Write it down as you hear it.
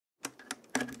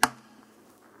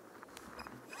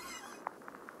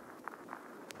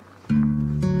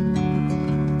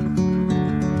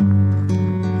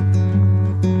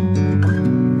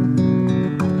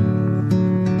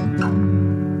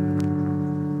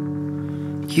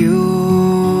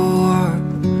You are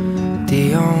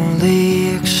the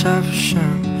only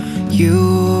exception. You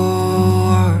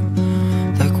are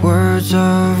like words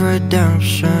of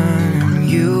redemption, and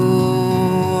you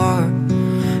are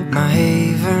my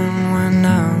haven when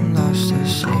I'm lost at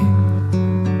sea.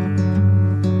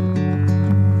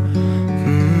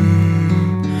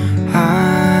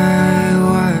 I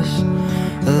was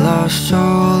a lost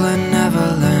soul in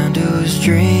Neverland who was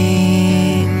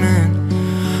dreaming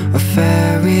of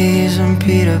fairies and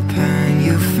Peter Pan.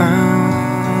 You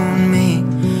found me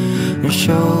and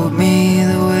showed me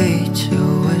the way to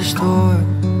his door,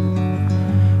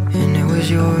 and it was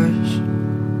yours.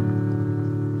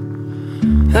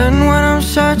 And when I'm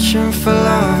searching for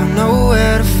love, I know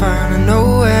where to find, I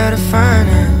know where to find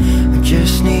it. I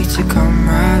just need to come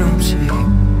right home to you.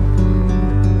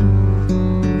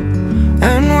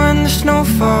 And when the snow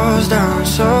falls down,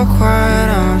 so quiet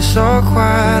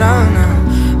out now.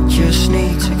 I just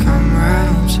need to come right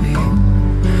home to you,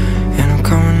 and I'm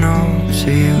coming home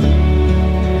to you.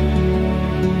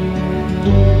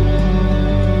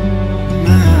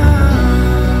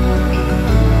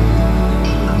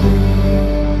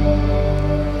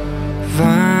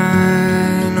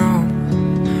 Vinyl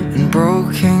and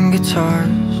broken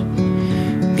guitars,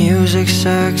 music,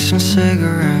 sex and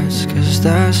cigarettes, 'cause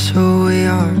that's who we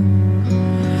are.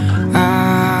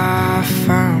 I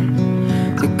found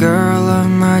the girl of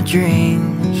my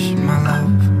dreams, my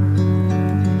love.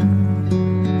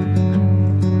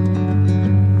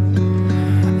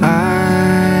 I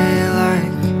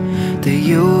like that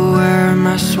you wear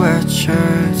my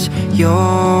sweatshirts,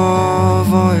 your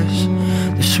voice,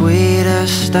 the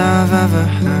sweetest I've ever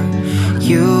heard.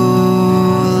 You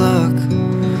look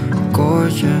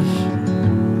gorgeous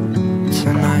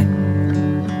tonight.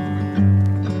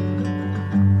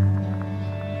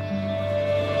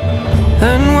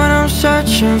 And when I'm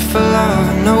searching for love,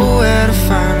 I know where to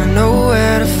find, I know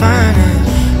where to find it.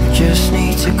 I just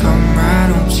need to come right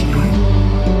home to you.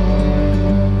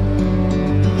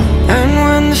 And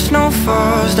when the snow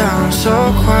falls down, so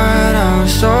quiet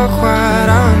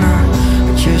out now.